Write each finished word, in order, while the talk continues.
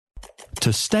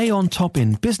To stay on top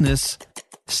in business,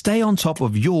 stay on top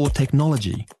of your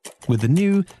technology with the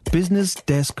new Business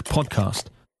Desk podcast,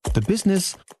 The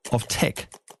Business of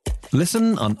Tech.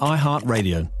 Listen on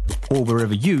iHeartRadio or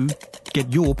wherever you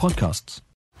get your podcasts.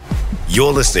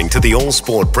 You're listening to the All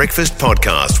Sport Breakfast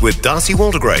Podcast with Darcy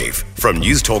Waldegrave from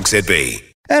News Talk ZB.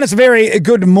 And it's a very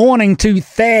good morning to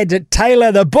Thad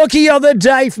Taylor, the bookie of the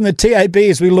day from the TAB,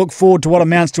 as we look forward to what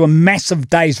amounts to a massive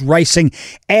day's racing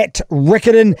at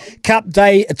Riccarton Cup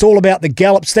Day. It's all about the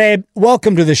gallops. Thad,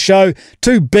 welcome to the show.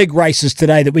 Two big races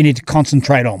today that we need to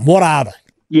concentrate on. What are they?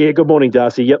 Yeah, good morning,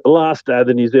 Darcy. Yep, the last day of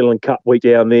the New Zealand Cup week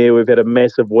down there. We've had a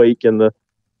massive week, and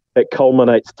it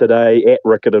culminates today at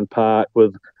Riccarton Park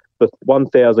with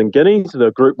 1,000 guineas,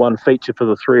 the Group 1 feature for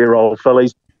the 3-year-old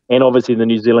fillies, and obviously the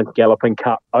New Zealand Galloping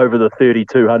Cup over the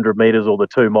 3,200 metres or the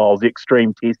 2 miles, the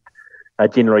extreme test,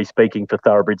 generally speaking, for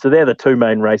thoroughbreds. So they're the two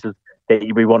main races that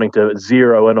you'll be wanting to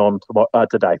zero in on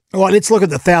today. All right, let's look at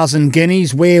the 1,000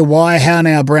 guineas. Where, why, how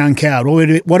now, brown cow?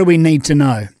 What do we need to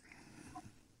know?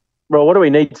 Well, what do we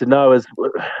need to know is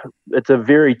it's a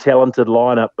very talented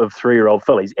lineup of 3-year-old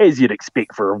fillies, as you'd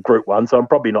expect for a Group 1, so I'm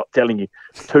probably not telling you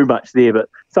too much there, but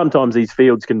sometimes these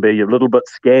fields can be a little bit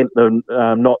scant and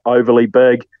not overly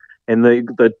big, and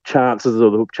the chances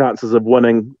of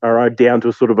winning are down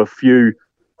to sort of a few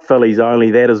fillies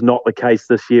only. That is not the case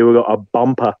this year. We've got a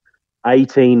bumper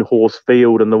 18-horse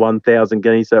field in the 1,000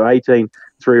 guineas, so 18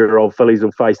 3-year-old fillies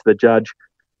will face the judge.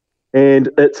 And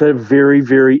it's a very,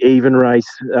 very even race.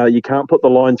 You can't put the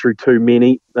line through too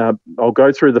many. I'll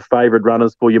go through the favoured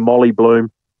runners for you. Molly Bloom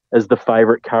is the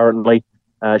favourite currently.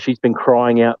 She's been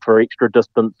crying out for extra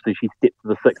distance as she steps to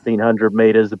the 1,600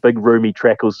 metres. The big roomy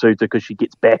track will suit her because she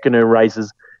gets back in her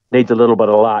races, needs a little bit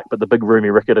of luck, but the big roomy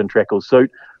Riccarton track will suit.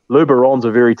 Luberon's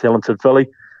a very talented filly.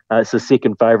 It's the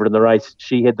second favourite in the race.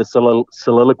 She had the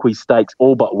Soliloquy Stakes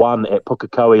all but won at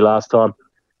Pukekohe last time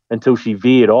until she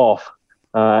veered off.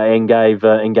 And gave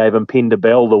Impenda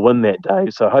Bell the win that day.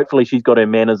 So hopefully she's got her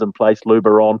manners in place,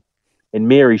 Luberon. And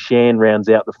Mary Shan rounds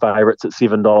out the favourites at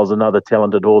 $7, another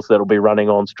talented horse that'll be running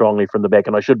on strongly from the back.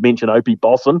 And I should mention Opie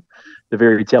Bosson, the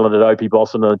very talented Opie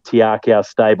Bosson, and Tiakau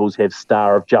stables have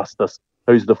Star of Justice,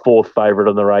 who's the fourth favourite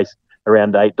in the race,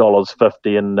 around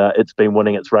 $8.50, and it's been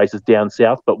winning its races down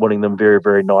south, but winning them very,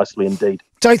 very nicely indeed.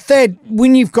 So, Thad,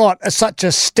 when you've got such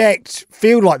a stacked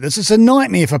field like this, it's a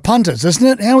nightmare for punters, isn't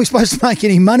it? How are we supposed to make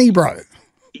any money, bro?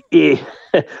 Yeah.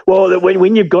 Well,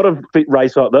 when you've got a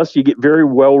race like this, you get very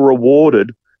well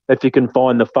rewarded if you can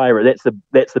find the favourite.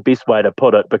 That's the best way to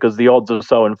put it, because the odds are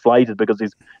so inflated because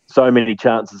there's so many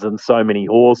chances and so many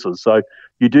horses. So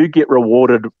you do get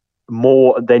rewarded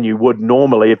more than you would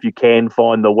normally if you can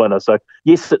find the winner. So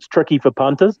yes, it's tricky for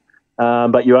punters,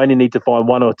 but you only need to find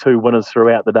one or two winners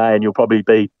throughout the day and you'll probably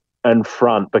be in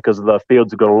front because the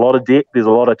fields have got a lot of depth. There's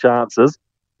a lot of chances.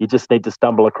 You just need to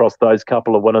stumble across those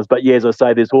couple of winners. But yeah, as I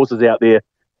say, there's horses out there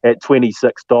at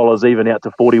 $26, even out to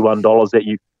 $41 that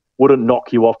you wouldn't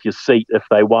knock you off your seat if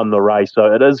they won the race.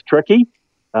 So it is tricky.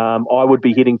 I would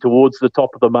be heading towards the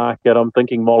top of the market. I'm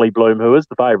thinking Molly Bloom, who is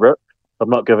the favourite. I'm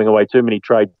not giving away too many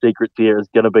trade secrets here, is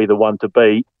going to be the one to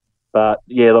beat. But,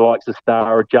 yeah, the likes of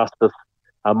Star of Justice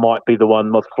might be the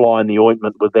one with fly in the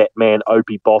ointment with that man,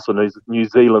 Opie Bosson, who's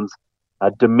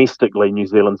domestically New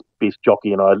Zealand's best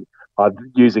jockey. And I'm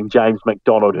using James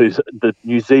McDonald, who's the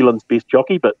New Zealand's best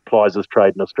jockey, but plies his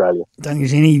trade in Australia. Don't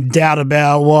there's any doubt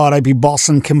about what Opie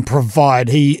Bosson can provide.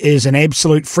 He is an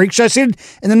absolute freak show. Said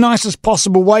in the nicest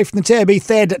possible way from the TAB.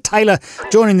 Thad Taylor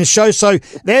joining the show. So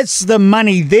that's the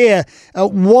money there.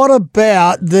 What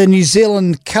about the New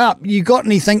Zealand Cup? You got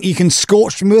anything you can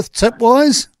scorch me with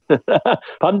tip-wise?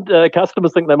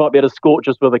 Customers think they might be able to scorch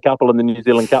us with a couple in the New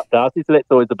Zealand Cup, Darcy, so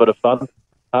that's always a bit of fun.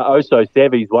 So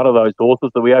Savvy's one of those horses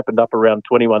that we opened up around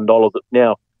 $21. It's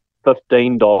now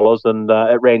 $15, and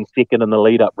it ran second in the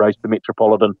lead-up race to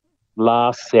Metropolitan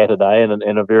last Saturday, and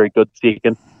a very good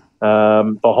second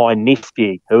behind Nest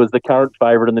Egg, who is the current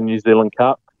favourite in the New Zealand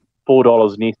Cup.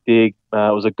 $4 Nest Egg.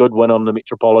 It was a good win on the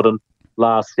Metropolitan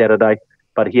last Saturday,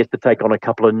 but he has to take on a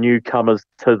couple of newcomers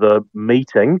to the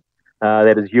meeting.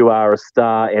 That is You Are a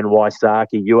Star and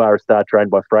Waisaki. You Are a Star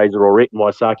trained by Fraser Aurette, and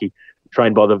Waisaki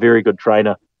trained by the very good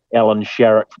trainer Alan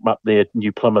Sharrock from up there,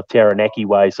 New Plymouth, Taranaki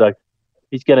way. So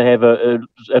he's going to have a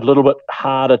little bit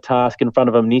harder task in front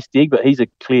of him, Nest Egg, but he's a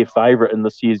clear favourite in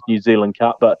this year's New Zealand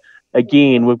Cup. But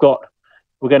again, we're going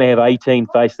to have 18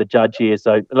 face the judge here.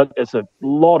 So look, it's a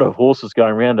lot of horses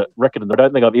going around at Riccarton. I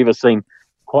don't think I've ever seen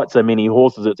quite so many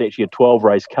horses. It's actually a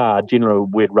 12-race card. Generally,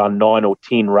 we'd run 9 or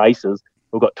 10 races.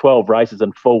 We've got 12 races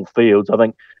in full fields. I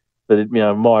think that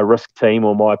my risk team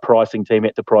or my pricing team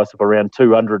had to price up around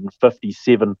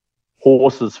 257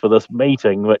 horses for this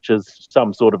meeting, which is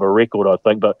some sort of a record, I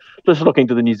think. But just looking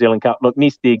to the New Zealand Cup, look,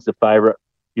 Nest Egg's the favourite.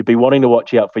 You'd be wanting to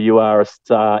watch out for You Are a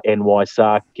Star and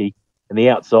Waisaki. And the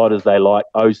outsiders they like,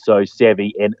 Oh So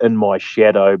Savvy and In My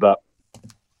Shadow. But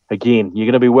again, you're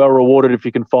going to be well rewarded if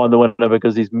you can find the winner,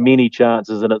 because there's many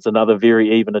chances, and it's another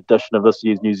very even edition of this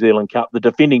year's New Zealand Cup. The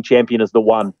defending champion is the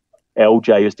one,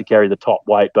 LJ, is to carry the top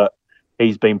weight, but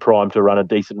he's been primed to run a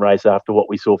decent race after what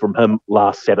we saw from him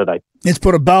last Saturday. Let's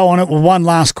put a bow on it with one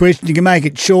last question. You can make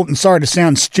it short, and sorry to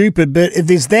sound stupid, but if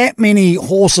there's that many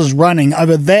horses running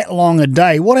over that long a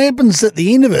day, what happens at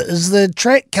the end of it? Is the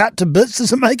track cut to bits?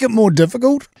 Does it make it more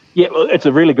difficult? Yeah, well, it's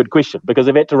a really good question, because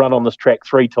they've had to run on this track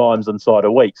 3 times inside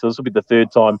a week. So this will be the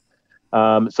 3rd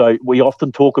time. So we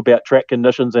often talk about track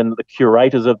conditions, and the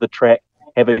curators of the track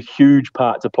have a huge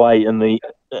part to play in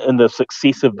the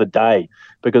success of the day,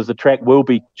 because the track will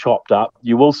be chopped up.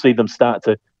 You will see them start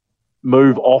to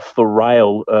move off the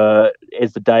rail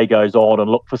as the day goes on and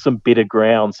look for some better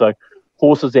ground. So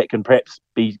horses that can perhaps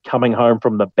be coming home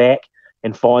from the back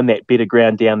and find that better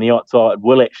ground down the outside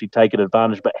will actually take an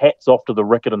advantage. But hats off to the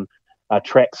Riccarton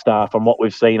track staff and what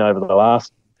we've seen over the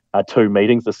last 2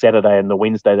 meetings, the Saturday and the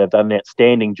Wednesday. They've done an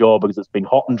outstanding job, because it's been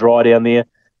hot and dry down there.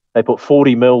 They put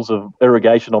 40 mils of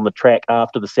irrigation on the track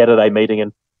after the Saturday meeting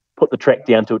and took the track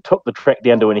down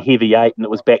to a heavy 8, and it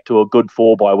was back to a good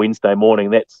 4 by Wednesday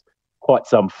morning. That's quite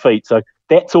some feat. So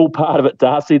that's all part of it,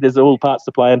 Darcy. There's all parts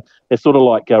to play in. They're sort of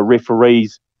like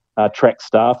referees, track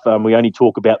staff. We only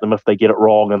talk about them if they get it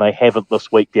wrong, and they haven't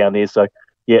this week down there. So,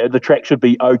 yeah, the track should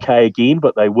be okay again,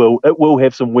 but it will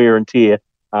have some wear and tear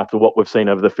after what we've seen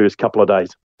over the first couple of days.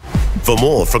 For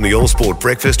more from the All Sport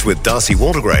Breakfast with Darcy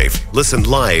Waldegrave, listen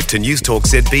live to News Talk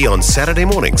ZB on Saturday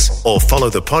mornings, or follow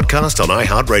the podcast on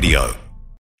iHeartRadio.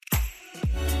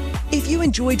 If you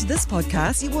enjoyed this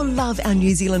podcast, you will love our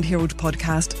New Zealand Herald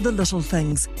podcast, The Little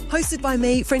Things, hosted by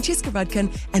me, Francesca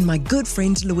Rudkin, and my good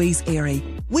friend Louise Airy.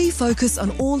 We focus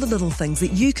on all the little things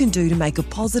that you can do to make a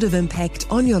positive impact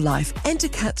on your life and to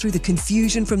cut through the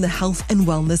confusion from the health and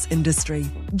wellness industry.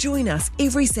 Join us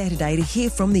every Saturday to hear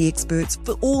from the experts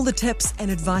for all the tips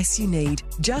and advice you need.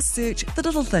 Just search The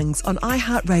Little Things on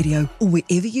iHeartRadio or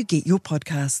wherever you get your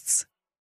podcasts.